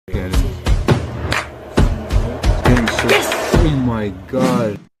my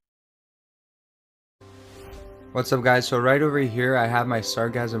god. What's up guys, so right over here I have my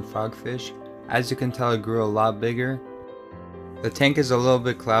Sargasum frogfish. As you can tell, it grew a lot bigger. The tank is a little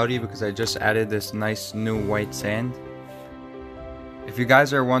bit cloudy because I just added this nice new white sand. If you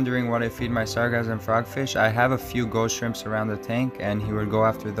guys are wondering what I feed my Sargasum frogfish, I have a few ghost shrimps around the tank and he would go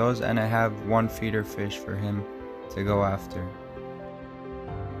after those, and I have one feeder fish for him to go after.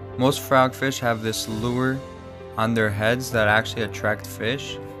 Most frogfish have this lure on their heads that actually attract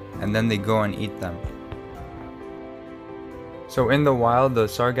fish, and then they go and eat them. So in the wild, the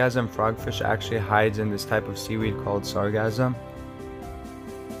Sargasum frogfish actually hides in this type of seaweed called sargassum.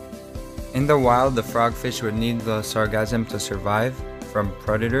 In the wild, the frogfish would need the sargassum to survive from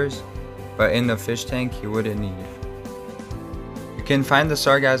predators, but in the fish tank, he wouldn't need it. You can find the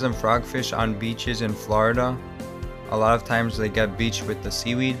Sargasum frogfish on beaches in Florida. A lot of times they get beached with the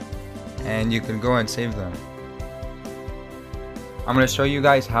seaweed, and you can go and save them. I'm going to show you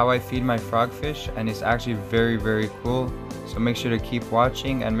guys how I feed my frogfish, and it's actually very cool. So make sure to keep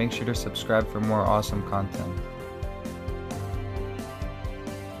watching and make sure to subscribe for more awesome content.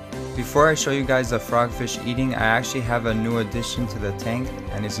 Before I show you guys the frogfish eating, I actually have a new addition to the tank,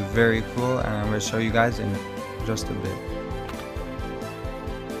 and it's very cool, and I'm going to show you guys in just a bit.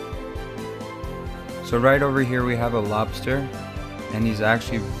 So right over here we have a lobster, and he's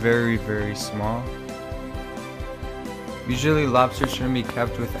actually very small. Usually lobsters shouldn't be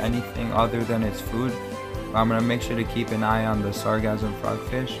kept with anything other than its food. I'm going to make sure to keep an eye on the Sargasum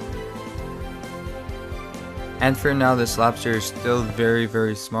frogfish. And for now, this lobster is still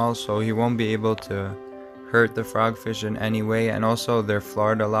very small, so he won't be able to hurt the frogfish in any way. And also they're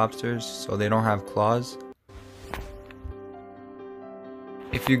Florida lobsters, so they don't have claws.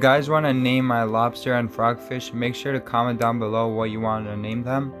 If you guys want to name my lobster and frogfish, make sure to comment down below what you want to name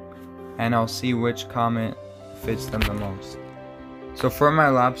them, and I'll see which comment fits them the most. So for my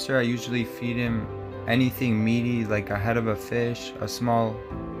lobster, I usually feed him anything meaty, like a head of a fish, a small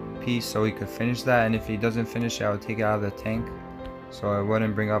piece so he could finish that, and if he doesn't finish it, I would take it out of the tank so it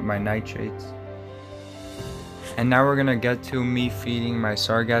wouldn't bring up my nitrates. And now we're gonna get to me feeding my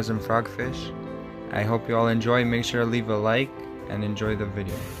Sargasum frogfish. I hope you all enjoy. Make sure to leave a like and enjoy the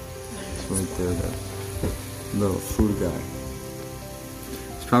video. It's right there, that little food guy.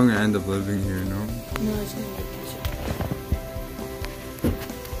 He's probably gonna end up living here, no? No, it's gonna be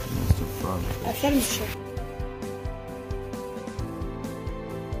That's the frogfish. I fed him shit.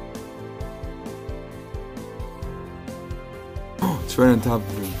 It's right on top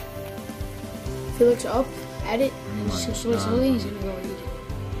of him. If he looks up at it and just slowly, he's gonna go eat it.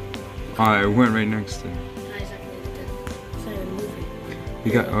 Oh, it went right next to him. No, he's not gonna eat it. It's not even moving. He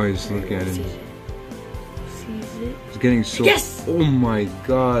got, oh, he's looking at it. Sees it. He's getting so. Yes! Oh my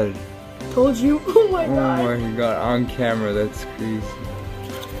god. Told you. Oh my god. Oh my god, on camera, that's crazy.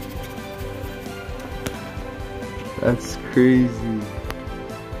 That's crazy.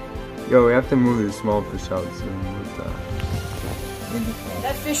 Yo, we have to move this small fish out soon. What the?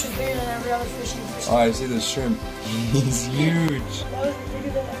 That fish is bigger than every other fish in the fish. Oh, I see the shrimp. He's huge. That was bigger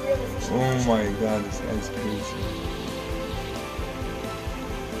than every other fish. Oh my god, this guy's crazy.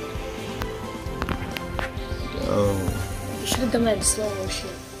 Oh. You should have done that in slow motion.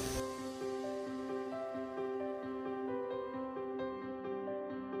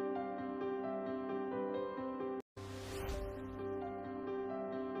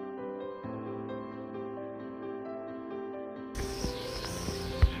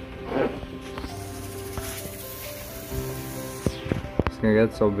 It's gonna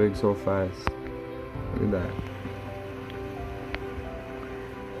get so big so fast. Look at that.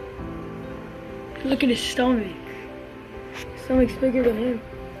 Look at his stomach. His stomach's bigger than him.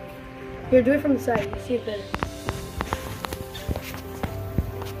 Here, do it from the side. You see it better.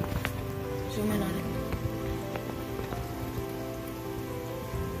 Zoom in on it.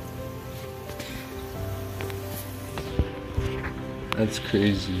 That's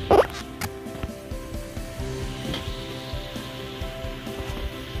crazy.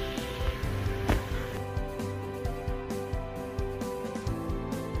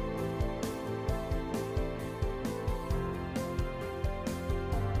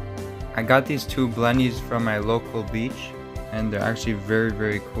 I got these two blennies from my local beach, and they're actually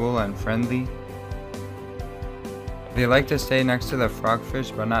very cool and friendly. They like to stay next to the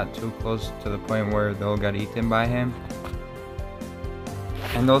frogfish, but not too close to the point where they'll get eaten by him.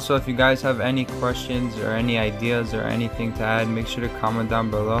 And also, if you guys have any questions or any ideas or anything to add, make sure to comment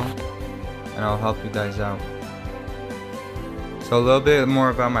down below and I'll help you guys out. So a little bit more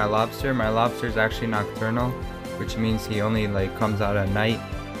about my lobster. My lobster is actually nocturnal, which means he only comes out at night.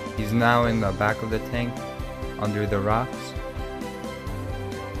 He's now in the back of the tank under the rocks.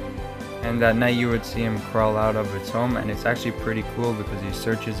 and at night you would see him crawl out of its home, and it's actually pretty cool because he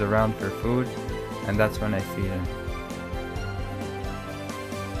searches around for food, and that's when I feed him.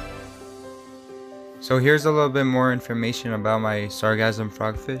 So here's a little bit more information about my Sargasum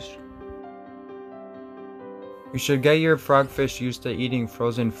frogfish. You should get your frogfish used to eating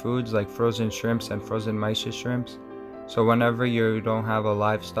frozen foods like frozen shrimps and frozen mysis shrimps. So whenever you don't have a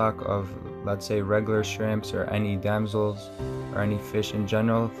livestock of, let's say, regular shrimps or any damsels or any fish in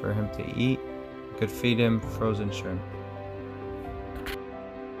general for him to eat, you could feed him frozen shrimp.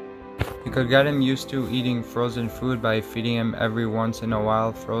 You could get him used to eating frozen food by feeding him every once in a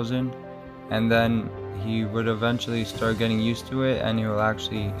while frozen, and then he would eventually start getting used to it and he will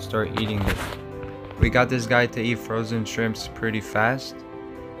actually start eating it. We got this guy to eat frozen shrimps pretty fast,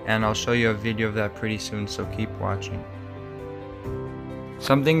 and I'll show you a video of that pretty soon, so keep watching.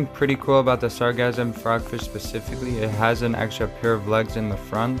 Something pretty cool about the Sargasum frogfish specifically, it has an extra pair of legs in the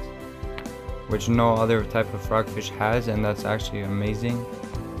front, which no other type of frogfish has, and that's actually amazing.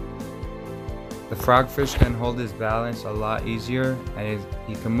 The frogfish can hold his balance a lot easier, and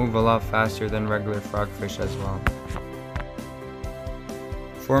he can move a lot faster than regular frogfish as well.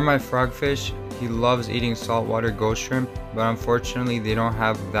 For my frogfish, he loves eating saltwater ghost shrimp, but unfortunately they don't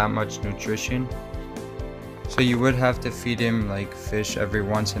have that much nutrition. So you would have to feed him like fish every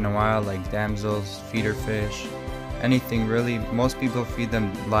once in a while, like damsels, feeder fish, anything really. Most people feed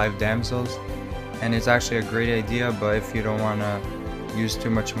them live damsels, and it's actually a great idea, but if you don't want to use too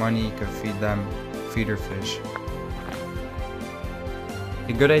much money, you can feed them feeder fish.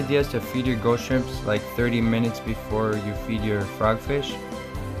 A good idea is to feed your ghost shrimps like 30 minutes before you feed your frogfish,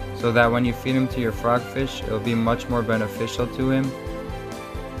 so that when you feed him to your frogfish, it'll be much more beneficial to him.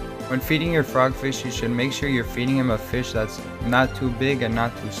 When feeding your frogfish, you should make sure you're feeding him a fish that's not too big and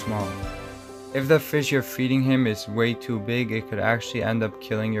not too small. If the fish you're feeding him is way too big, it could actually end up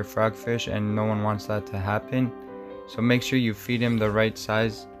killing your frogfish, and no one wants that to happen. So make sure you feed him the right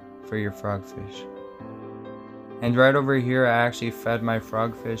size for your frogfish. And right over here, I actually fed my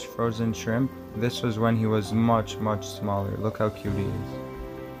frogfish frozen shrimp. This was when he was much smaller. Look how cute he is.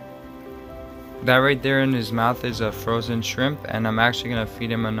 That right there in his mouth is a frozen shrimp, and I'm actually going to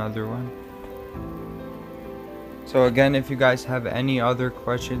feed him another one. So again, if you guys have any other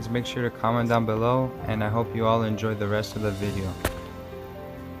questions, make sure to comment down below, and I hope you all enjoy the rest of the video.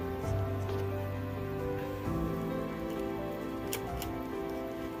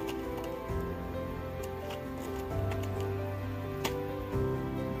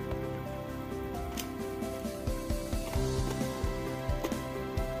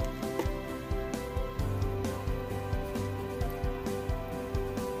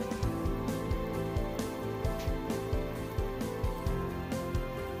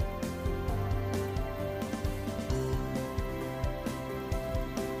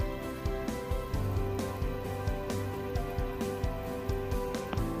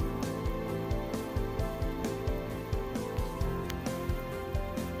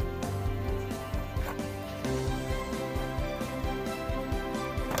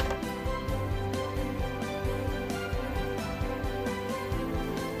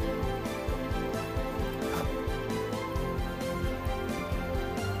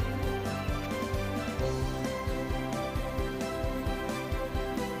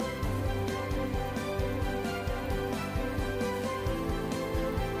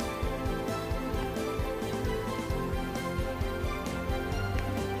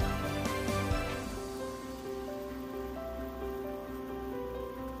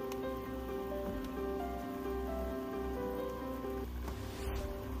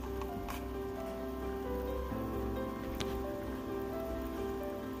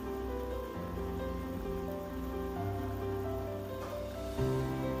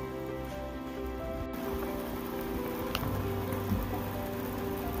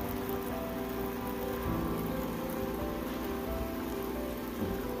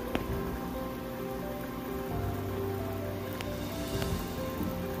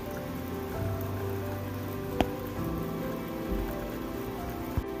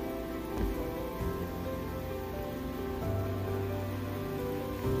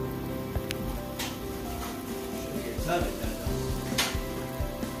 Love it.